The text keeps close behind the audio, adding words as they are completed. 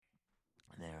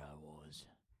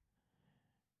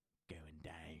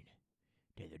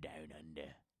down under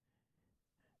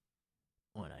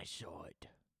when I saw it.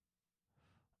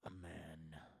 A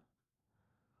man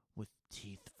with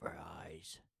teeth for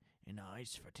eyes and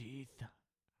eyes for teeth.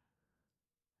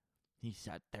 He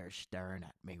sat there staring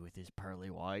at me with his pearly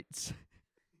whites.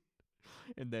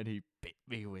 And then he bit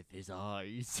me with his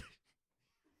eyes.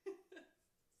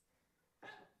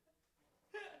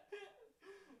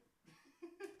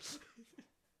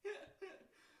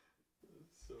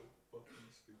 So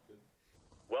fucking stupid.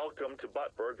 Welcome to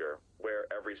Butt Burger, where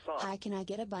every song. Hi, can I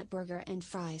get a butt burger and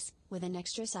fries with an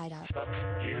extra side up? Fuck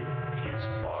you, kiss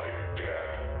my dad.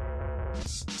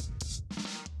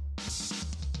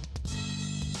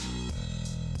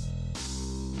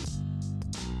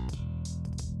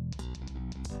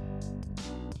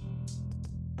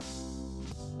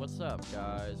 What's up,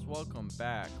 guys? Welcome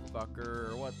back,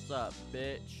 fucker. What's up,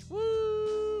 bitch?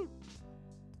 Woo!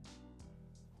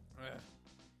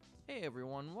 Hey,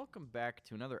 everyone. Welcome back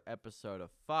to another episode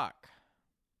of Fuck.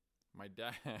 My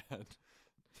dad.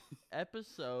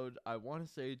 Episode, I want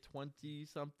to say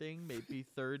 20-something, maybe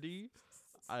 30.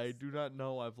 I do not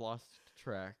know. I've lost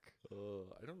track.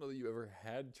 I don't know that you ever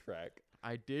had track.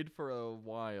 I did for a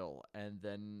while, and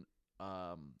then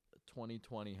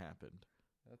 2020 happened.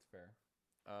 That's fair.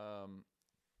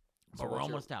 But we're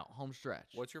almost out. Home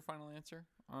stretch. What's your final answer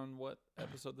on what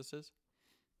episode this is?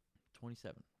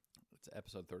 27. It's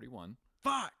episode 31.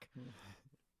 Fuck!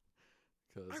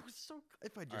 Because I was so...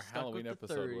 If I just our stuck Halloween with the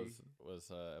episode 30.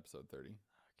 was episode 30. Okay.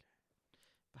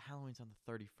 But Halloween's on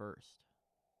the 31st.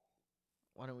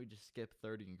 Why don't we just skip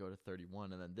 30 and go to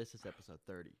 31, and then this is episode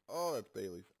 30. Oh, that's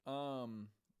Bailey. I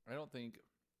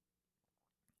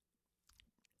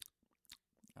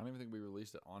don't even think we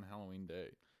released it on Halloween Day.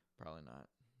 Probably not.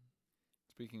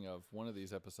 Speaking of, one of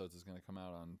these episodes is going to come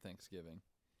out on Thanksgiving.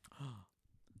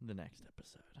 The next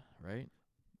episode, right?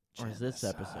 Or is this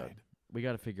episode? Genocide. We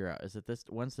got to figure out. Is it this?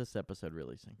 When's this episode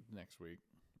releasing? Next week.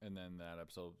 And then that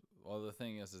episode. Well, the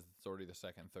thing is it's already the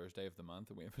second Thursday of the month,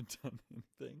 and we haven't done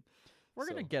anything. We're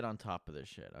going to get on top of this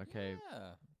shit, okay?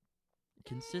 Yeah.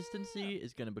 Consistency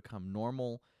is going to become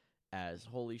normal as,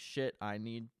 holy shit, I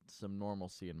need some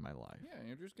normalcy in my life. Yeah,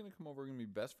 you're just going to come over. We're going to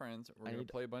be best friends. We're going to need-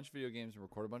 play a bunch of video games and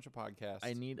record a bunch of podcasts.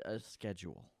 I need a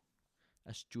schedule.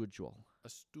 A schedule. a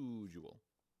schedule.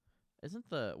 Isn't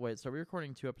the... Wait, so are we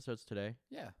recording 2 episodes today?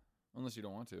 Yeah. Unless you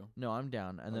don't want to. No, I'm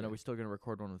down. And then are Okay. we still going to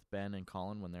record one with Ben and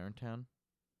Colin when they're in town?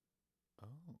 Oh.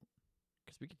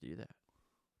 Because we could do that.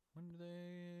 When do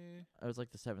they... It was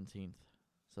like the 17th.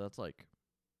 So that's like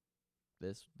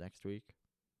this next week.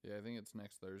 Yeah, I think it's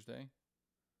next Thursday.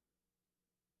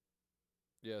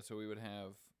 Yeah, so we would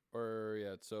have...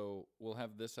 so we'll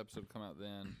have this episode come out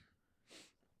then.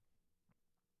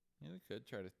 Yeah, we could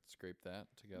try to scrape that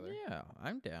together. Yeah,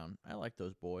 I'm down. I like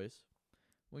those boys.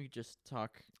 We could just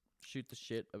shoot the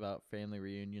shit about family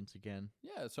reunions again.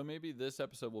 Yeah, so maybe this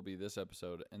episode will be this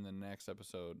episode, and the next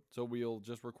episode... So we'll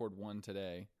just record one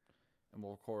today, and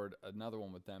we'll record another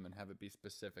one with them and have it be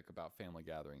specific about family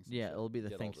gatherings. and Yeah, shit. it'll be the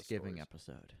Get all Thanksgiving stories.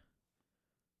 episode.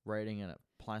 Riding in a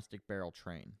plastic barrel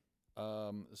train.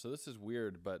 So this is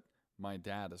weird, but my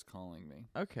dad is calling me.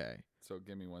 Okay. So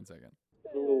give me 1 second.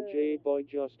 Hello J-Boy,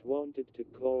 just wanted to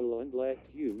call and let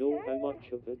you know how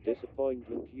much of a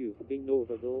disappointment you've been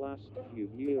over the last few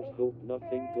years. Hope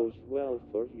nothing goes well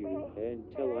for you, and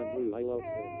tell Andrew I love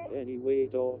him. Anyway,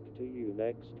 talk to you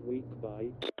next week, bye.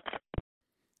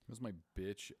 It was my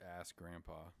bitch ass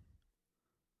grandpa.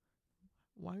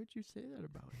 Why would you say that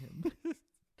about him?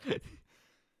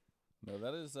 No,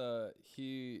 that is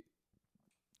he.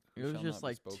 It was shall just not be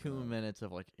like spoken 2 of. minutes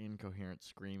of like incoherent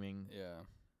screaming. Yeah.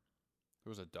 There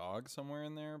was a dog somewhere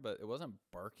in there, but it wasn't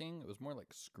barking. It was more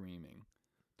like screaming.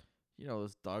 You know,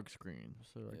 those dog screams.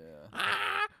 So like,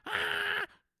 Yeah.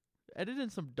 edit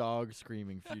in some dog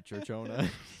screaming future, Jonah.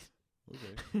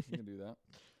 Okay, you can do that.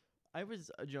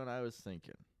 Jonah, I was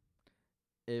thinking,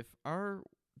 if our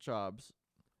jobs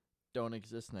don't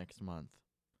exist next month,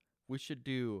 we should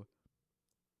do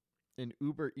an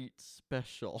Uber Eats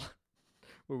special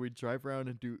where we drive around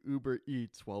and do Uber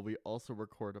Eats while we also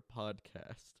record a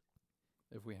podcast.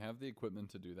 If we have the equipment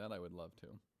to do that, I would love to.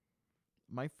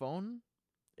 My phone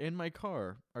and my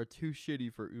car are too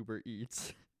shitty for Uber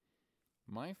Eats.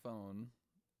 My phone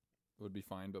would be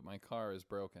fine, but my car is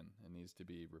broken and needs to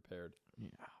be repaired. Yeah.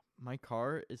 My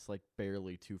car is like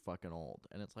barely too fucking old.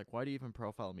 And it's like, why do you even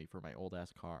profile me for my old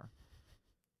ass car?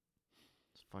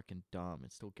 It's fucking dumb.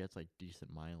 It still gets like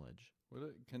decent mileage.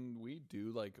 Can we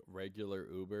do like regular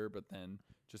Uber, but then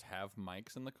just have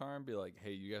mics in the car and be like,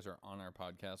 hey, you guys are on our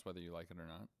podcast, whether you like it or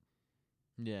not?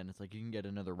 Yeah, and it's like you can get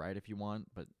another ride if you want,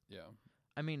 but Yeah.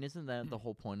 I mean, isn't that the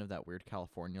whole point of that weird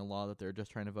California law that they're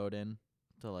just trying to vote in?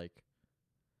 to like,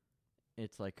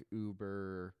 it's like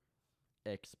Uber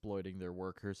exploiting their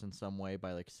workers in some way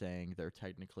by like saying they're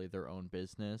technically their own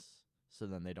business, so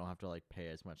then they don't have to like pay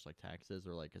as much like taxes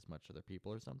or like as much other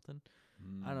people or something.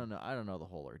 I don't know. I don't know the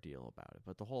whole ordeal about it,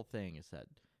 but the whole thing is that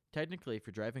technically, if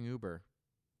you're driving Uber,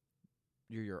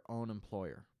 you're your own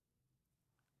employer.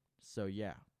 So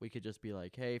yeah, we could just be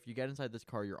like, hey, if you get inside this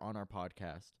car, you're on our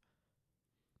podcast.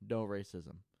 No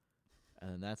racism.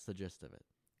 And then that's the gist of it.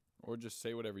 Or just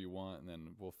say whatever you want, and then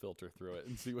we'll filter through it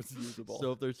and see what's usable.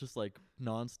 So if there's just like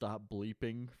nonstop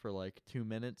bleeping for like 2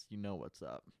 minutes, you know what's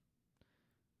up.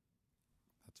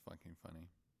 That's fucking funny.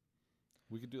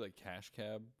 We could do like Cash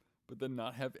Cab, but then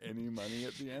not have any money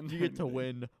at the end. You get to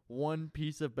win one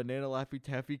piece of banana Laffy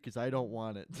Taffy because I don't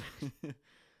want it.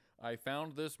 I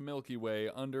found this Milky Way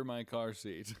under my car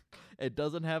seat. It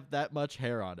doesn't have that much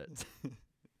hair on it.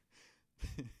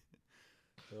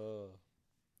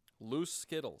 Loose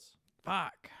Skittles.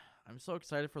 Fuck. I'm so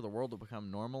excited for the world to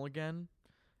become normal again.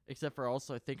 Except for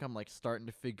also I think I'm like starting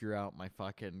to figure out my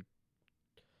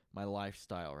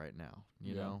lifestyle right now,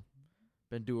 you Yeah. know?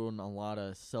 Been doing a lot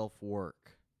of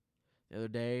self-work. The other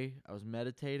day I was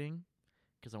meditating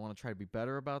because I want to try to be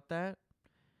better about that.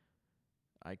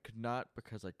 I could not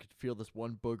because I could feel this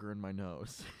one booger in my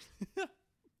nose.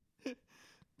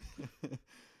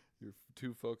 You're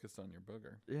too focused on your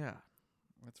booger. Yeah.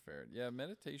 That's fair. Yeah,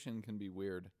 meditation can be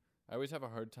weird. I always have a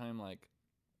hard time, like,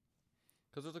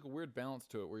 because there's like a weird balance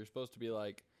to it where you're supposed to be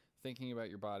like thinking about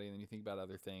your body and then you think about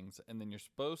other things and then you're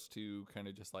supposed to kind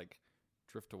of just like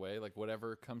drift away. Like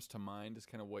whatever comes to mind is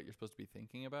kind of what you're supposed to be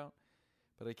thinking about.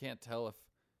 But I can't tell if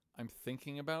I'm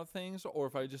thinking about things or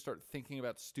if I just start thinking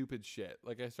about stupid shit.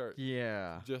 Like I start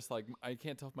Yeah. just like, I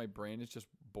can't tell if my brain is just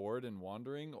bored and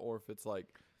wandering or if it's like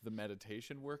the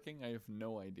meditation working. I have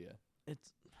no idea.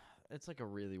 It's like a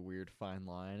really weird fine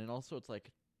line, and also it's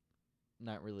like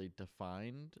not really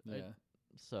defined. Yeah.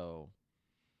 So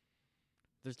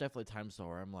there's definitely times though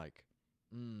where I'm like,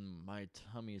 my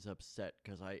tummy's upset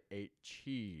because I ate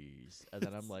cheese, and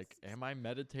then I'm like, am I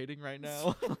meditating right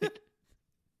now?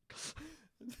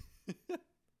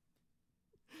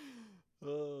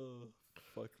 Oh,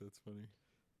 fuck, that's funny.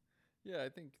 Yeah,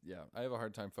 I have a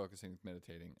hard time focusing with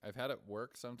meditating. I've had it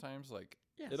work sometimes, like,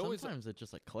 Yeah, It always- sometimes it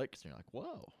just like clicks, and you're like,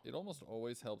 whoa. it almost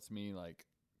always helps me, like,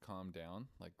 calm down,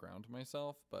 like, ground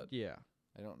myself, but Yeah.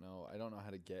 I don't know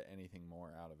how to get anything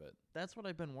more out of it. That's what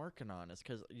I've been working on, is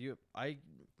because I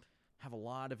have a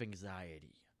lot of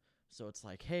anxiety. So it's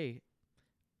like, hey,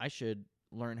 I should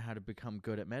learn how to become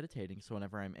good at meditating, so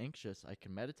whenever I'm anxious, I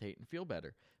can meditate and feel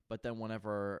better. But then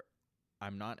whenever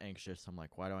I'm not anxious, I'm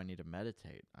like, why do I need to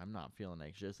meditate? I'm not feeling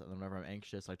anxious. And then whenever I'm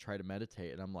anxious, I try to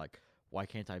meditate, and I'm like, why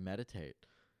can't I meditate?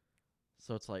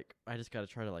 So it's like, I just got to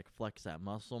try to like flex that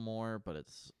muscle more, but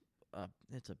it's a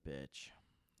bitch.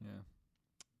 Yeah.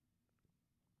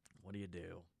 What do you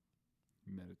do?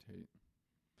 Meditate.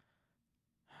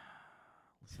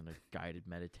 Listen to guided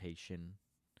meditation.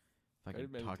 If I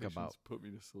Guided can talk meditations about put me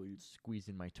to sleep.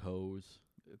 squeezing my toes.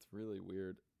 It's really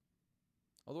weird.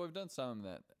 Although I've done some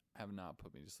that have not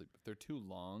put me to sleep. If they're too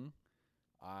long,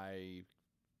 I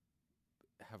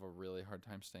have a really hard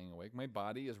time staying awake. My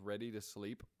body is ready to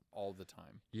sleep all the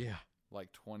time, Yeah. like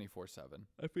 24/7.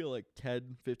 I feel like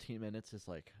 10, 15 minutes is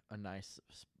like a nice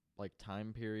like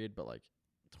time period, but like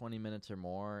 20 minutes or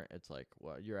more, it's like,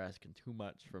 well, you're asking too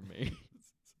much from me.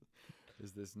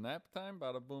 Is this nap time?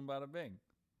 Bada boom, bada bing.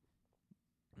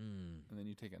 Mm. And then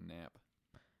you take a nap.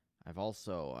 I've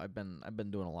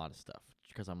been doing a lot of stuff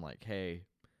because I'm like, hey,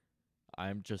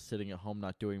 I'm just sitting at home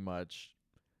not doing much.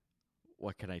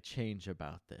 What can I change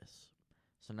about this?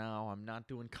 So now I'm not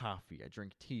doing coffee. I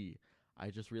drink tea. I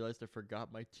just realized I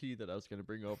forgot my tea that I was going to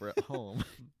bring over at home.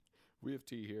 We have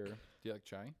tea here. Do you like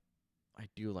chai? I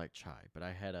do like chai, but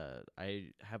I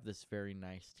have this very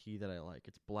nice tea that I like.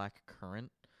 It's black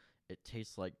currant. It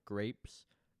tastes like grapes,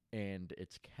 and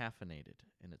it's caffeinated,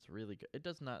 and it's really good. It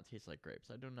does not taste like grapes.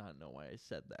 I do not know why I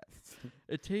said that.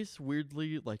 It tastes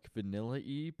weirdly like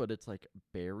vanilla-y, but it's like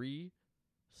berry,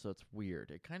 so it's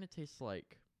weird. It kind of tastes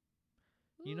like,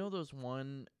 you know those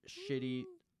one shitty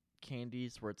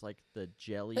candies where it's like the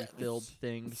jelly-filled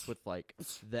things with like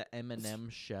the M&M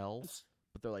shell,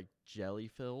 but they're like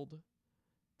jelly-filled?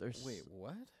 Wait,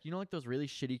 what? You know, like those really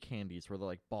shitty candies where they're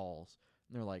like balls,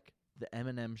 and they're like the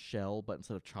M&M shell, but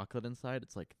instead of chocolate inside,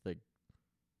 it's like the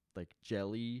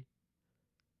jelly.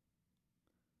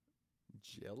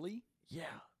 Jelly? Yeah,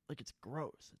 like it's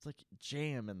gross. It's like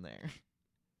jam in there.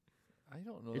 I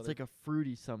don't know. It's like a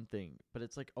fruity something, but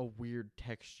it's like a weird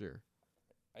texture.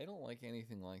 I don't like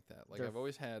anything like that. Like They're I've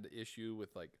always had issue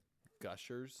with like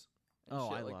Gushers. And Oh,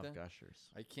 shit I like love that. Gushers.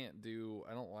 I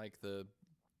don't like the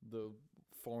the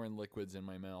foreign liquids in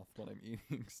my mouth when I'm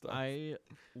eating stuff. I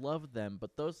love them,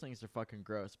 but those things are fucking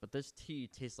gross. But this tea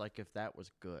tastes like if that was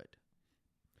good.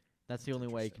 That's the That's only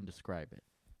way I interesting. can describe it.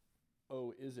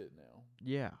 Oh, is it now?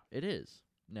 Yeah, it is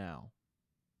now.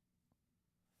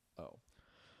 Oh.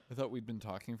 I thought we'd been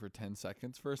talking for 10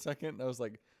 seconds for a second. I was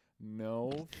like,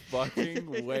 no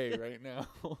fucking way right now.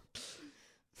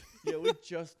 Yeah, we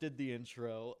just did the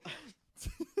intro.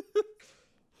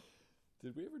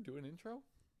 Did we ever do an intro?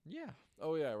 Yeah,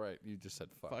 Oh, yeah, right. You just said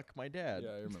fuck. fuck my dad.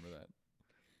 Yeah, I remember that.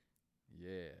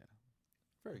 Yeah.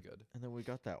 Very good. And then we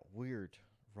got that weird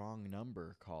wrong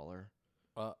number caller.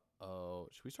 Uh-oh.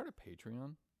 Should we start a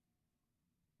Patreon?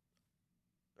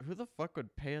 Who the fuck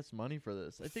would pay us money for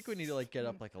this? I think we need to like get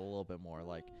up like a little bit more.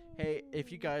 Like, hey,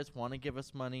 if you guys want to give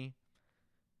us money,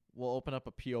 we'll open up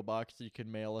a PO box so you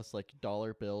can mail us like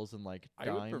dollar bills and like dimes.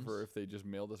 I would prefer if they just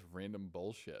mailed us random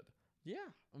bullshit. Yeah,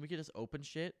 and we could just open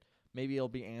shit. Maybe it'll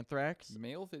be Anthrax.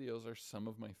 Mail videos are some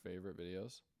of my favorite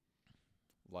videos.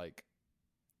 Like,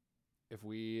 if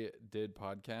we did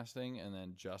podcasting and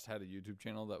then just had a YouTube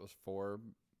channel that was for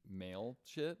mail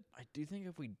shit. I do think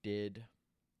if we did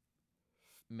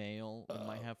mail, we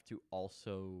might have to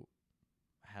also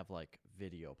have like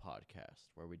video podcast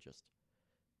where we just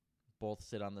both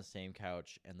sit on the same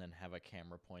couch and then have a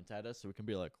camera point at us so we can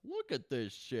be like, look at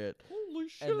this shit. Holy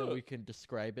shit. And then we can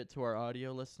describe it to our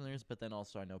audio listeners, but then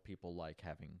also I know people like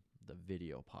having the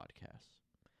video podcast.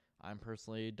 I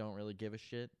personally don't really give a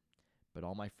shit, but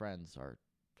all my friends are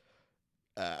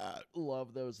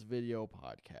love those video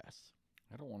podcasts.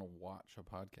 I don't want to watch a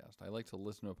podcast. I like to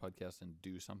listen to a podcast and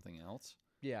do something else.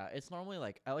 Yeah, it's normally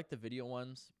like I like the video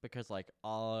ones because like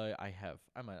I'm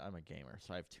a gamer,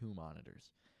 so I have 2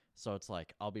 monitors. So it's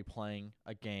like I'll be playing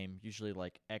a game, usually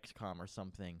like XCOM or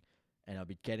something, and I'll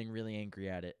be getting really angry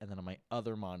at it, and then on my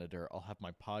other monitor I'll have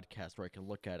my podcast where I can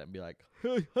look at it and be like,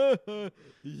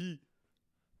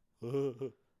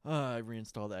 I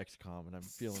reinstalled XCOM and I'm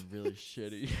feeling really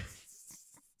shitty.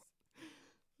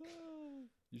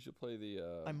 You should play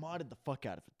the I modded the fuck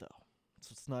out of it though. So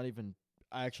it's not even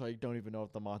I don't even know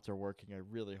if the mods are working. I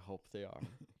really hope they are.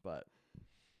 But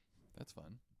That's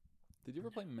fun. Did you ever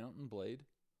play Mountain Blade?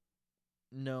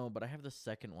 no, but I have the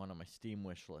second one on my Steam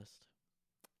wish list.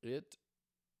 I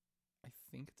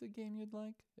think it's a game you'd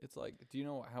like. It's like, do you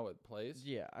know how it plays?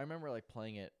 Yeah, I remember like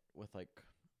playing it with like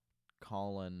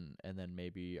Colin and then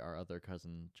maybe our other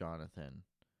cousin Jonathan.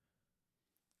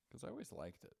 Because I always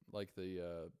liked it. Like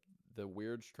the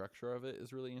weird structure of it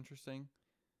is really interesting.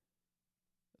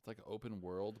 It's like open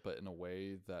world, but in a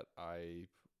way that I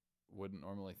wouldn't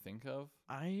normally think of.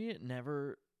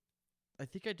 I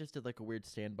think I just did like a weird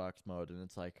sandbox mode, and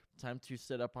it's like time to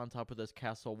sit up on top of this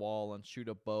castle wall and shoot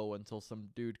a bow until some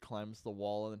dude climbs the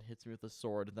wall and then hits me with a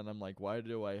sword. And then I'm like,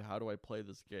 how do I play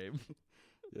this game?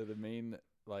 Yeah, the main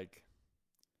like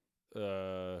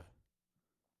the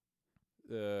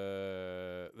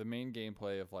main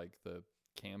gameplay of like the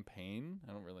campaign,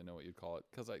 I don't really know what you'd call it,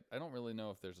 because I don't really know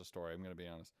if there's a story, I'm gonna be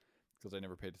honest, because I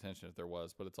never paid attention if there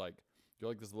was. But it's like you're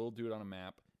like this little dude on a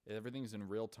map, everything's in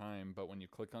real time, but when you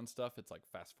click on stuff it's like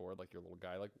fast forward, like your little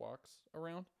guy like walks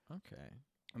around, Okay.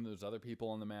 and there's other people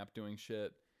on the map doing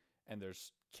shit, and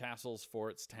there's castles,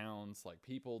 forts, towns, like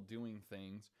people doing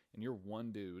things, and you're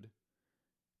one dude.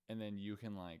 And then you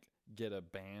can like get a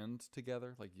band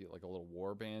together, like a little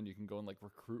war band. You can go and like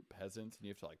recruit peasants, and you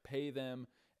have to like pay them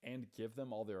and give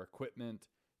them all their equipment.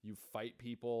 You fight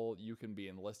people. You can be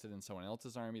enlisted in someone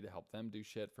else's army to help them do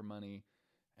shit for money.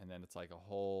 And then it's like a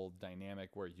whole dynamic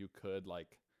where you could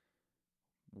like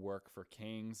work for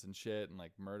kings and shit and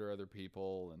like murder other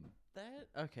people. And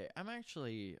Okay,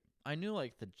 I knew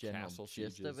like the general Castle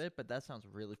gist sieges. of it, but that sounds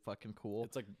really fucking cool.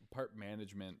 it's like part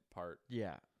management, part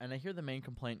Yeah, and I hear the main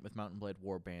complaint with Mountain Blade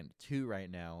Warband 2 right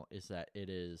now is that it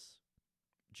is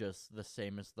just the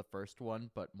same as the first one,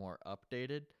 but more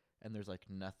updated, and there's like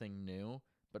nothing new,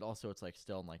 but also it's like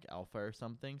still in like alpha or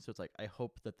something, so it's like I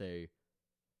hope that they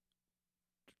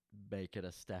make it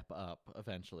a step up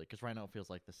eventually, because right now it feels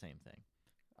like the same thing.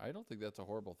 I don't think that's a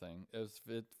horrible thing.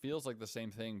 It feels like the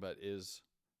same thing, but is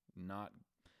not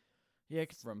Yeah,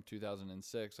 from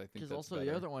 2006. I think because that's also better.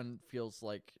 the other one feels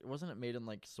like, wasn't it made in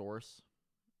like Source?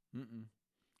 Mm-mm.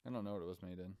 I don't know what it was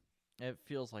made in. It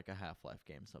feels like a Half-Life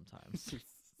game sometimes.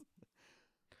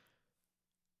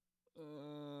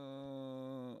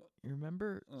 You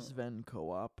remember Sven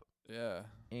Co-op Yeah.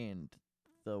 and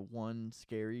the one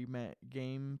scary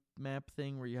game map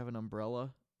thing where you have an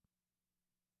umbrella?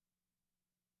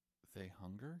 They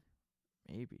Hunger?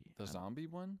 Maybe. The zombie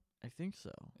one? I think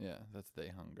so. Yeah, that's They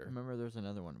I Hunger. remember there's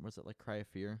another one. Was it like Cry of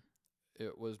Fear?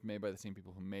 It was made by the same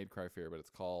people who made Cry Fear, but it's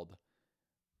called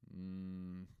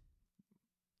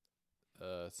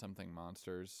Something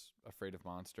monsters, afraid of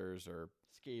monsters, or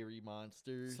Scary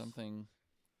monsters. something.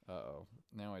 Uh-oh.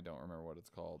 Now I don't remember what it's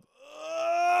called.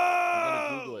 I'm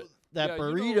gonna Google it. That Yeah,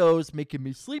 burrito's making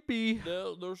me sleepy.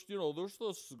 There's those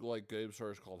like game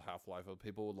stores called Half-Life of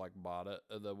people would like bought it.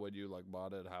 That when you like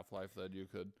bought it Half-Life, that you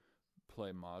could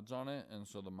play mods on it, and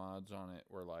so the mods on it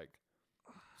were like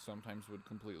sometimes would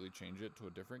completely change it to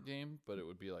a different game, but it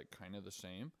would be like kind of the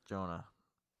same. Jonah,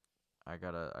 I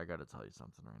gotta tell you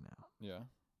something right now. Yeah.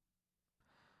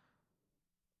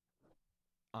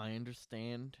 I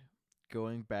understand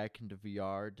going back into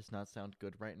VR does not sound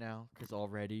good right now because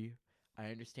already I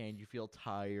understand you feel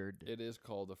tired. It is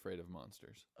called Afraid of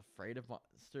Monsters. Afraid of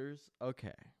monsters?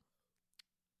 Okay.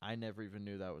 I never even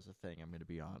knew that was a thing, I'm going to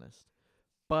be honest.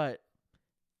 But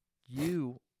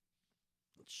you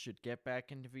should get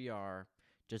back into VR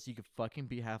just so you could fucking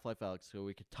be Half-Life Alex so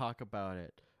we could talk about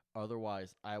it.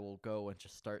 Otherwise, I will go and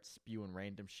just start spewing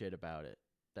random shit about it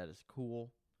that is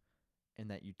cool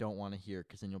and that you don't want to hear,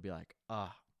 because then you'll be like, I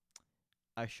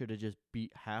should have just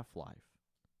beat Half-Life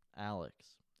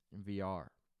Alex in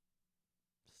VR.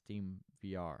 Steam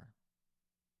VR.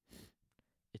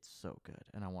 It's so good,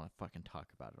 and I want to fucking talk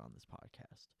about it on this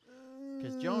podcast.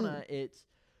 Because, Jonah, it's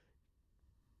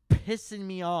pissing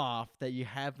me off that you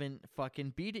haven't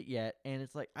fucking beat it yet, and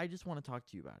it's like, I just want to talk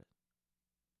to you about it.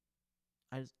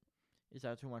 Is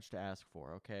that too much to ask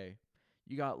for? Okay.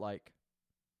 You got, like,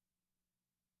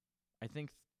 I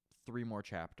think 3 more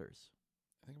chapters.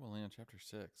 I think I'm only on chapter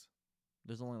 6.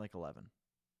 There's only, like, 11.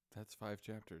 That's 5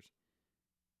 chapters.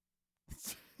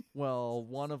 Well,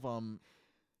 one of them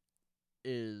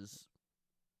is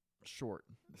short.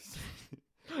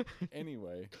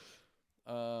 Anyway,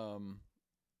 yeah.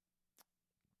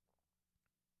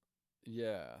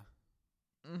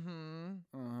 Mm-hmm.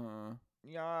 Uh-huh.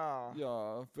 Yeah.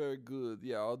 Yeah, very good.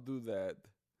 Yeah, I'll do that.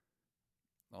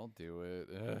 I'll do it.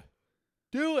 Ugh.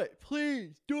 Do it,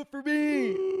 please. Do it for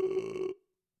me.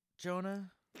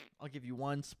 Jonah, I'll give you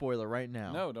one spoiler right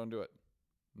now. No, don't do it.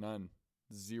 None.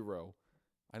 0.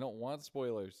 I don't want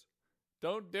spoilers.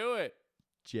 Don't do it.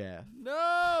 Jeff.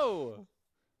 No.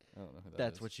 I don't know who that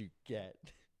That's is. what you get.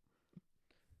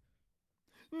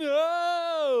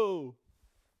 No.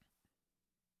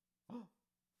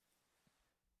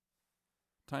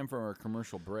 Time for our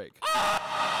commercial break. Do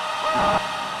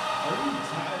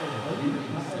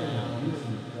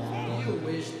you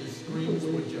wish the screams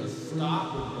would just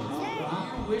stop? Do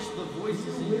you wish the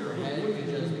voices in your head could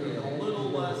just be a little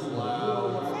less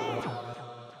loud?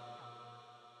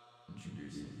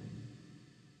 Introducing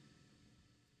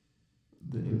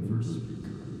the inverse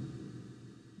speaker.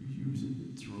 You use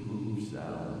it to remove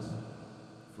sounds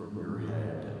from your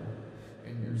head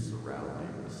and your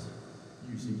surroundings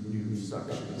using new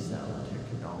suction sound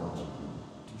technology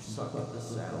to suck the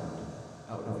sound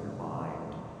out of your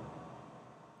mind.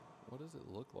 What does it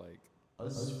look like? A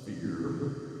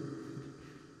sphere.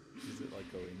 Does it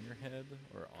like go in your head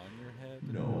or on your head?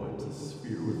 No, it's a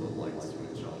sphere with a light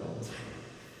switch on it.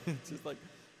 It just like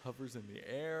hovers in the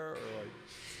air, or like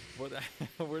what?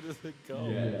 Where does it go?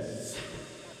 Yes.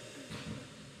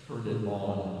 Turn it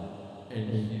on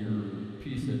and hear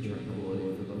peace and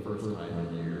tranquility for the first time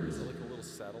in years. Is it like a little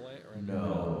satellite or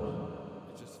No.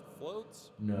 It just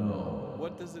floats? No.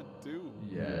 What does it do?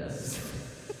 Yes.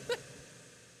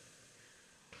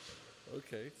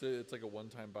 Okay, so it's like a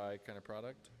one-time buy kind of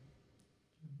product.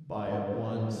 Buy it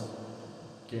once,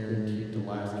 guaranteed to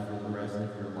last for the rest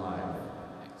of your life.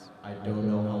 Nice. I don't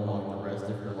know how long the rest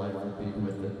of your life will be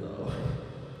with it though.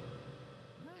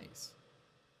 Nice.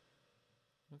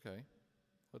 Okay.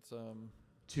 What's $2.99.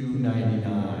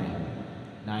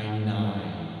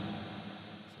 $99.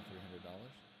 so $300?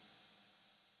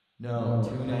 No,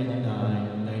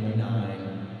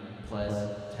 $2.99.99 plus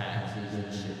taxes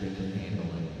and shipping and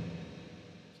handling.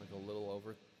 It's like a little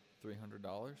over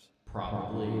 $300.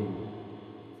 Probably.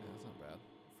 That's not bad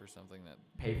for something that.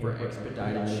 Pay for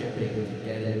expedited shipping to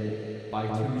get it by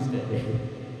Tuesday.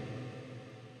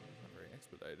 Not very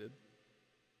expedited.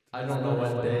 I don't know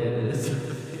what day it is.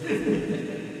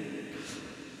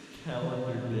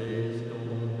 Calendar days no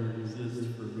longer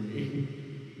exist for me.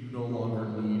 You no longer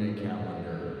need a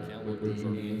calendar with the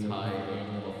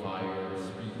anti-amplifier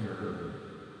speaker.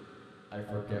 I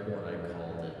forget what I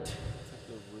called it. It's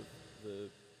like the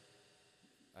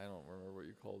I don't remember what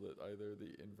you called it either.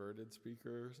 The inverted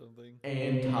speaker or something.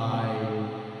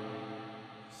 Anti-sound.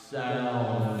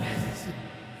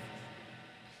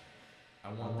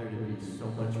 I want there to be so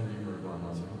much reverb on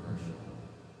this commercial.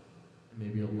 And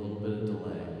maybe a little bit of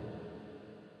delay.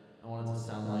 I want it to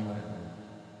sound like I'm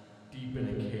deep in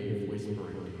a cave whispering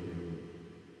to you.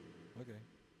 Okay.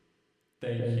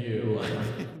 Thank you.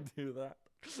 Do that.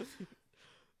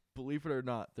 Believe it or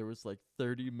not, there was like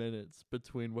 30 minutes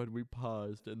between when we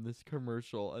paused and this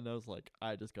commercial, and I was like,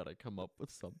 I just gotta come up with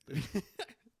something.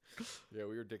 Yeah,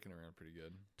 we were dicking around pretty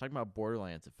good. Talking about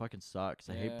Borderlands, it fucking sucks.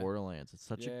 I hate Yeah. Borderlands. It's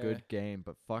such a Yeah. good game,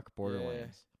 but fuck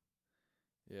Borderlands.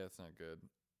 Yeah, it's not good.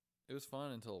 It was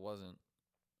fun until it wasn't,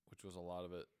 which was a lot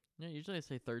of it. Yeah, usually I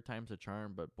say third time's the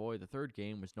charm, but boy, the third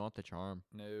game was not the charm.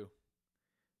 No.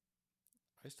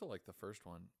 I still like the first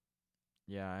one.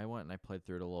 Yeah, I went and I played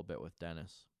through it a little bit with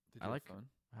Dennis. Did I you have like- fun?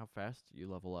 How fast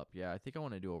you level up. Yeah, I think I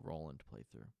want to do a Roland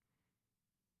playthrough.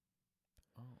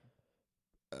 Oh.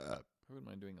 I wouldn't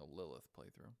mind doing a Lilith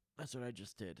playthrough. That's what I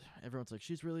just did. Everyone's like,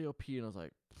 she's really OP, and I was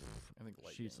like, I think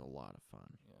light she's game. a lot of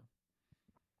fun. Yeah.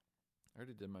 I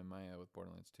already did my Maya with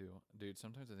Borderlands 2. Dude,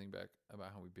 sometimes I think back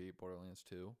about how we beat Borderlands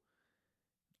 2. All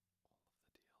of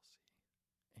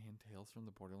the DLC. And Tales from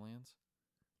the Borderlands.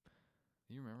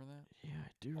 Do you remember that? Yeah,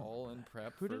 I do. All remember in that.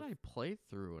 prep Who for did I play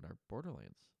through in our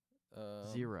Borderlands?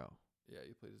 0. Yeah,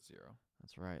 you played as 0.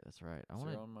 That's right. That's right. I 0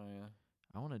 want to. on Maya.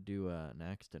 I want to do an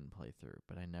Axton playthrough,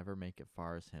 but I never make it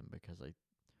far as him because I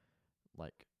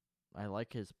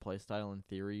like his playstyle in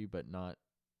theory, but not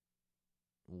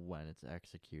when it's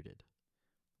executed.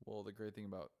 Well, the great thing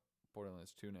about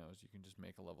Borderlands 2 now is you can just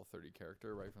make a level 30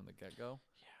 character right from the get-go.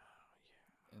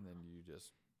 Yeah. And then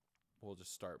we'll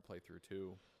just start playthrough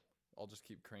 2. I'll just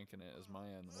keep cranking it as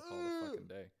Maya and we'll call it a fucking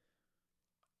day.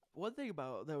 One thing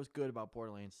that was good about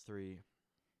Borderlands 3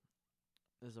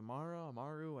 is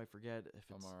Amaru, I forget if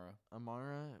it's Amara.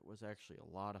 Amara was actually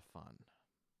a lot of fun.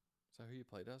 Is that who you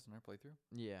played as in our playthrough?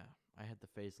 Yeah, I had the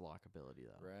phase lock ability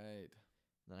though. Right.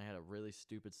 Then I had a really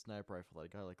stupid sniper rifle that I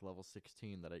got like level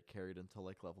 16 that I carried until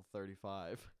like level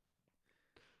 35.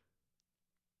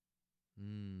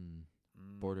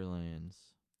 Borderlands.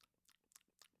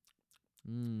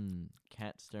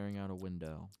 Cat staring out a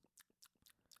window.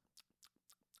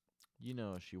 You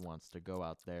know she wants to go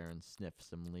out there and sniff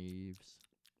some leaves.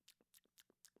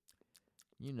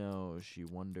 You know she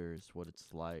wonders what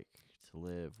it's like to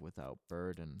live without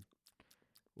burden,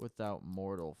 without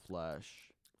mortal flesh,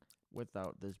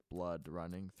 without this blood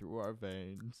running through our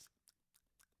veins.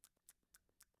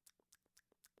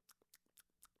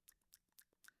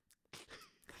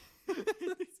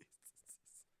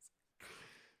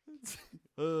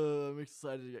 I'm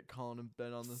excited to get Colin and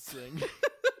Ben on this thing.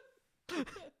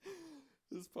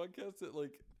 This podcast, I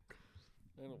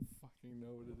don't fucking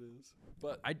know what it is.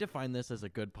 But I define this as a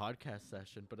good podcast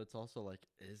session, but it's also like,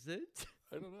 is it?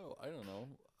 I don't know.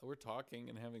 We're talking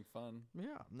and having fun.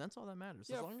 Yeah, and that's all that matters.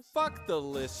 Yeah, as long as fuck the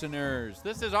listeners.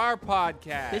 This is our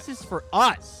podcast. this is for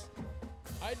us.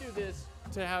 I do this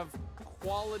to have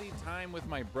quality time with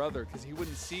my brother because he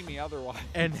wouldn't see me otherwise.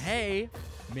 And hey,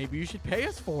 maybe you should pay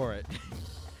us for it.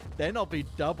 Then I'll be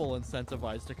double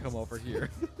incentivized to come over here.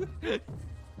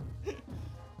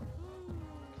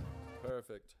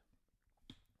 Perfect.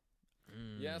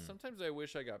 Yeah, sometimes I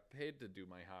wish I got paid to do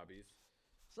my hobbies.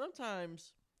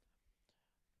 Sometimes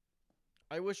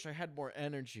I wish I had more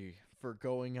energy for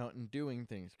going out and doing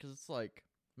things, because it's like,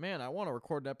 man, I want to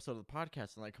record an episode of the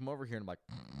podcast, and I come over here and I'm like,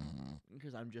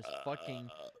 because I'm just fucking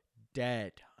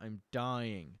dead. I'm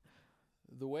dying.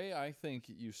 The way I think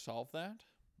you solve that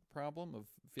problem of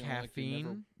feeling like you never,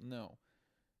 Caffeine? no,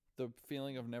 the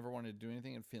feeling of never wanting to do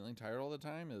anything and feeling tired all the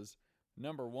time is,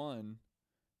 number one,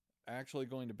 actually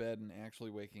going to bed and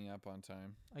actually waking up on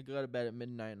time. I go to bed at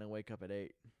midnight and I wake up at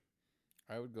 8.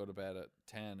 I would go to bed at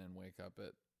 10 and wake up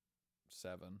at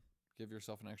 7. Give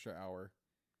yourself an extra hour.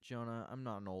 Jonah, I'm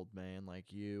not an old man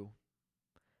like you.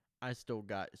 I still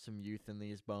got some youth in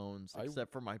these bones,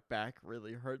 except for my back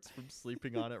really hurts from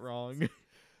sleeping on it wrong.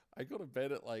 I go to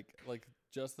bed at like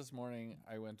just this morning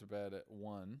I went to bed at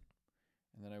 1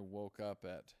 and then I woke up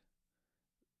at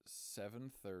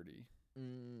 7:30.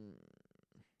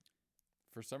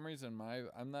 For some reason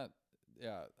I'm not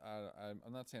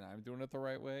saying I'm doing it the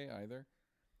right way either.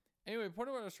 Anyway, part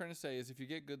of what I was trying to say is if you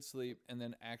get good sleep and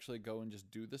then actually go and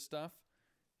just do the stuff,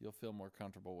 you'll feel more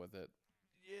comfortable with it.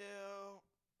 Yeah,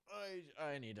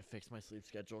 I need to fix my sleep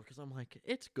schedule, because I'm like,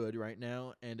 it's good right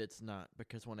now, and it's not,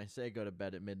 because when I say go to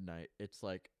bed at midnight, it's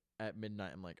like at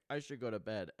midnight I'm like, I should go to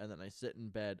bed, and then I sit in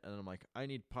bed and I'm like, I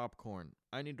need popcorn,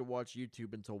 I need to watch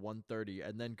YouTube until 1:30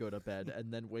 and then go to bed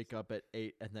and then wake up at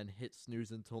 8 and then hit snooze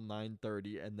until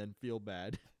 9:30 and then feel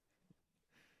bad.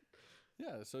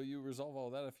 Yeah, so you resolve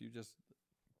all that if you just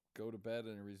go to bed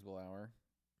in a reasonable hour.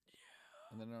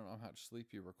 Yeah. And then I don't know how much sleep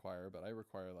you require, but I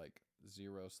require like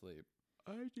 0 sleep.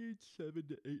 I need 7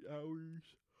 to 8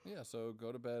 hours. Yeah, so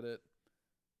go to bed at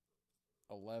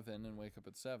 11 and wake up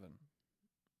at 7.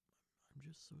 I'm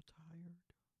just so tired.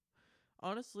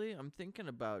 Honestly, I'm thinking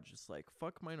about just like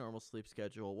fuck my normal sleep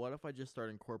schedule. What if I just start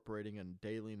incorporating a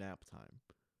daily nap time?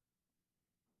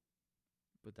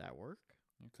 Would that work?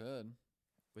 You could,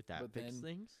 Would that But fix then-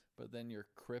 things? but then you're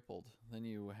crippled. Then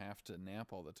you have to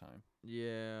nap all the time.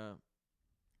 Yeah.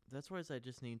 That's why I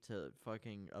just need to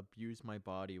fucking abuse my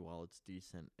body while it's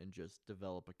decent and just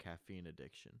develop a caffeine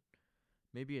addiction.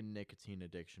 Maybe a nicotine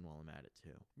addiction while I'm at it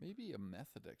too. Maybe a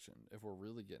meth addiction if we're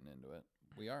really getting into it.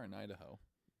 We are in Idaho.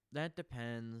 That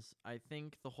depends. I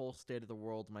think the whole state of the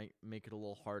world might make it a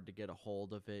little hard to get a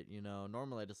hold of it, you know.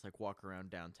 Normally I just like walk around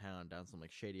downtown, down some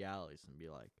like shady alleys and be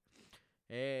like,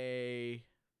 "Hey,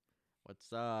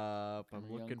 what's up? I'm a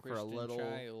young looking for a Christian little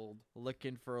child.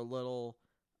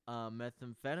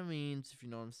 methamphetamines, if you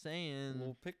know what I'm saying."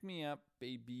 Well, pick me up,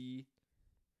 baby.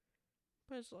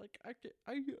 But it's like I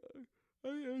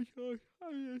am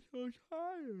so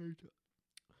tired.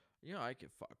 You know, I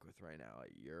could fuck with right now a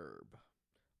yerb.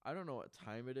 I don't know what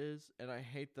time it is, and I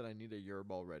hate that I need a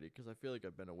yerb already because I feel like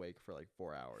I've been awake for like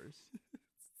 4 hours.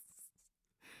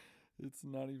 It's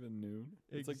not even noon.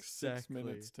 It's like 6 Exactly.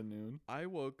 minutes to noon. I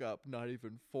woke up not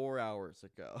even 4 hours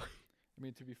ago. I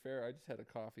mean, to be fair, I just had a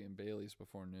coffee and Bailey's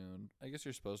before noon. I guess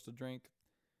you're supposed to drink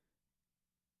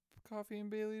coffee and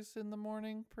Bailey's in the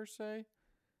morning, per se.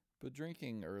 But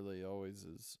drinking early always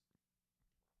is...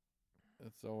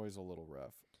 It's always a little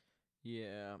rough.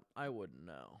 Yeah, I wouldn't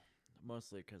know.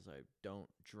 Mostly because I don't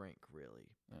drink,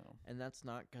 really. No. And that's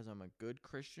not because I'm a good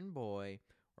Christian boy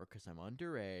or because I'm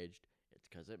underaged. It's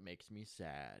because it makes me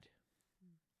sad.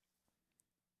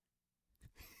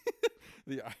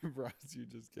 The eyebrows you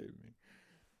just gave me.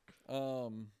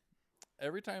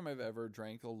 Every time I've ever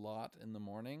drank a lot in the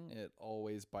morning, it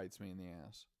always bites me in the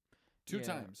ass. Two Yeah.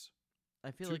 times.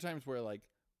 I feel Two like times where like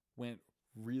went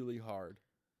really hard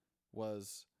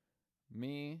was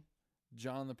me,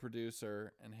 John the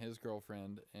producer, and his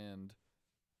girlfriend, and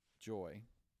Joy,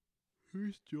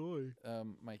 who's Joy?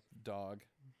 my dog,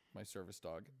 my service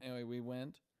dog. Anyway, we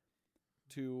went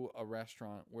to a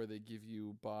restaurant where they give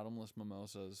you bottomless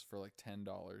mimosas for like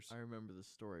 $10. I remember the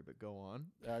story, but go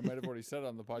on. I might have already said it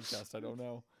on the podcast. I don't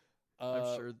know.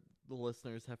 I'm sure the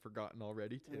listeners have forgotten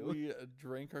already too. We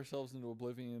drank ourselves into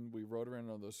oblivion. We rode around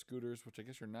on those scooters, which I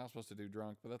guess you're not supposed to do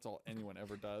drunk, but that's all anyone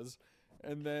ever does.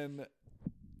 And then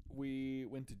we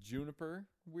went to Juniper,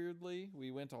 weirdly.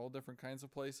 We went to all different kinds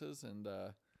of places and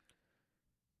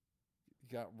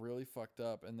got really fucked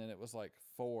up. And then it was like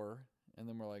 4. And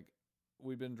then we're like,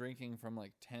 we've been drinking from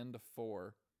like 10 to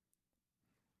 4.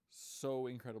 So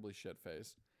incredibly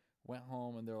shit-faced. Went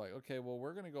home and they're like, okay, well,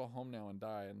 we're going to go home now and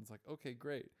die. And it's like, okay,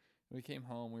 great. And we came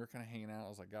home. We were kind of hanging out. I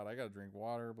was like, God, I got to drink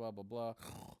water, blah, blah, blah.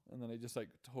 And then I just like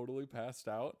totally passed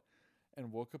out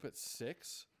and woke up at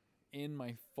 6 in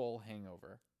my full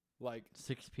hangover. Like,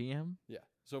 6 p.m. yeah.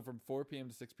 So from 4 p.m.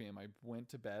 to 6 p.m., I went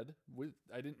to bed.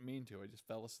 I didn't mean to. I just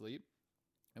fell asleep.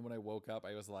 And when I woke up,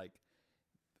 I was like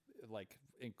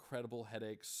incredible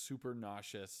headache, super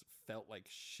nauseous, felt like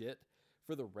shit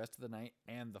for the rest of the night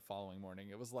and the following morning.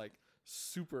 It was like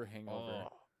super hangover.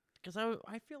 Because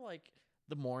I feel like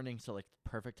the mornings are like the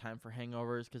perfect time for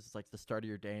hangovers because it's like the start of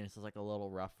your day and it's just like a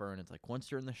little rougher. And it's like once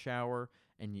you're in the shower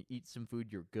and you eat some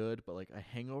food, you're good. But like a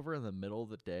hangover in the middle of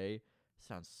the day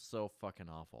sounds so fucking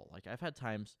awful. Like I've had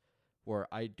times where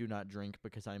I do not drink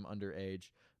because I'm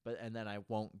underage, and then I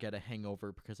won't get a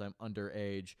hangover because I'm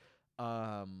underage.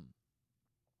 But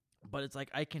it's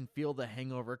like I can feel the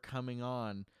hangover coming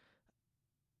on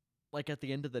like at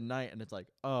the end of the night and it's like,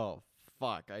 oh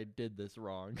fuck, I did this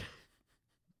wrong.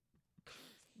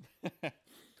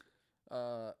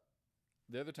 The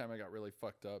other time I got really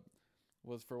fucked up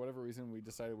was for whatever reason we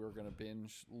decided we were going to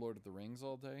binge Lord of the Rings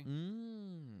all day.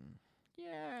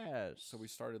 Yes. So we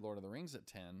started Lord of the Rings at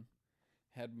 10,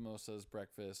 had mimosas,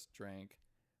 breakfast, drank.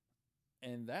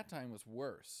 And that time was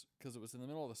worse because it was in the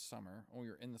middle of the summer and we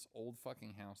were in this old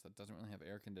fucking house that doesn't really have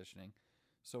air conditioning.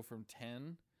 So from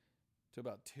 10 to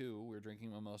about 2, we were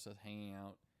drinking mimosas, hanging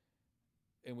out.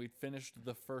 And we finished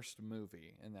the first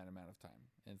movie in that amount of time.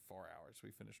 In 4 hours,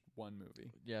 we finished one movie.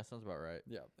 Yeah, sounds about right.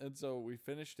 Yeah. And so we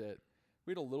finished it.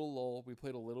 We had a little lull. We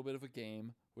played a little bit of a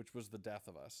game, which was the death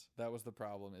of us. That was the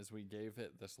problem, is we gave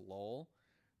it this lull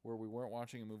where we weren't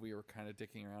watching a movie. We were kind of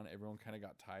dicking around. Everyone kind of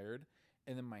got tired.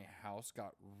 And then my house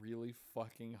got really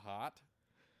fucking hot.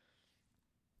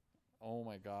 Oh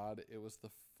my God. It was the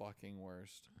fucking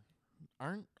worst.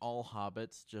 Aren't all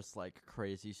hobbits just like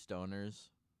crazy stoners?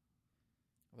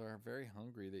 They're very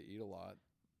hungry. They eat a lot.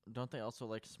 Don't they also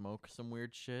like smoke some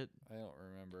weird shit? I don't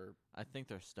remember. I think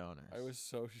they're stoners. I was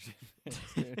so shit.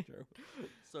 Andrew.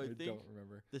 So I think don't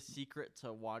remember. the secret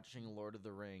to watching Lord of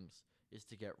the Rings is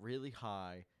to get really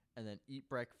high and then eat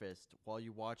breakfast while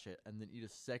you watch it, and then eat a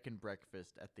second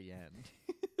breakfast at the end.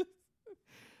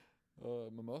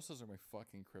 Mimosas are my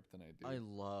fucking kryptonite, dude. I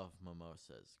love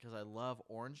mimosas because I love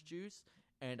orange juice,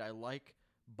 and I like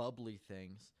bubbly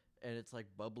things, and it's like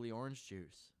bubbly orange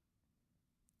juice.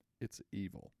 It's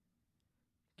evil.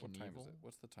 What time Knievel? is it?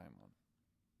 What's the time on?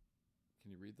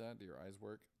 Can you read that? Do your eyes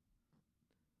work?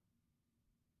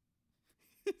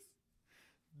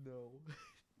 No.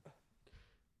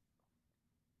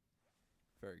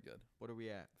 Very good. What are we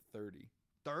at? 30.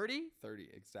 30? 30,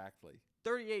 exactly.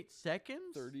 38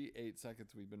 seconds? 38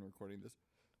 seconds we've been recording this.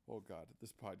 Oh, God.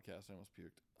 This podcast, I almost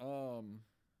puked.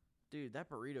 Dude, that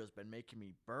burrito's been making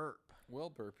me burp. Well,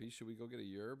 Burpee, should we go get a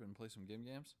yerb and play some Gim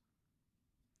Gams?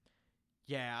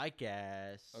 Yeah, I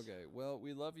guess. Okay. Well,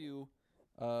 we love you,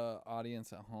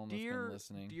 audience at home that's been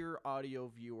listening. Dear audio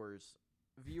viewers,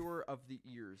 viewer of the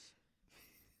ears,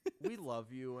 we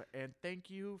love you, and thank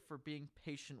you for being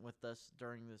patient with us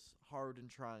during this hard and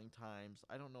trying times.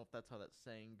 I don't know if that's how that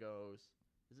saying goes.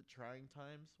 Is it trying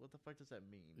times? What the fuck does that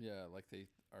mean? Yeah, like they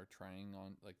are trying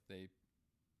on, like they,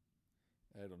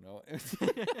 I don't know.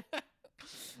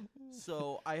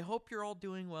 So I hope you're all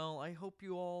doing well. I hope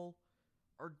you all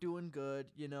are doing good.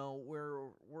 You know, we're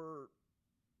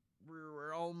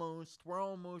almost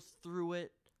through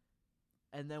it,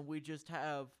 and then we just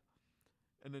have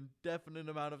an indefinite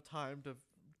amount of time to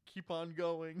keep on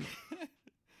going.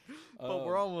 But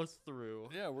we're almost through.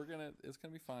 Yeah, it's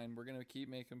gonna be fine. We're gonna keep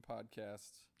making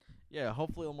podcasts. Yeah,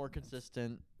 hopefully a little more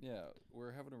consistent. Yeah,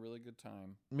 we're having a really good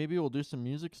time. Maybe we'll do some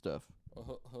music stuff.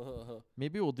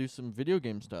 Maybe we'll do some video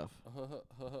game stuff.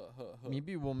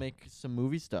 Maybe we'll make some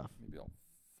movie stuff. Maybe I'll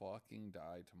fucking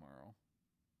die tomorrow.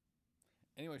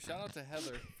 Anyway, shout out to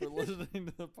Heather for listening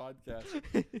to the podcast.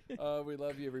 We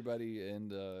love you, everybody, and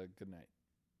good night.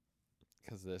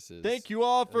 Because this is... Thank you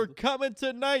all for coming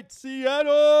tonight,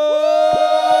 Seattle!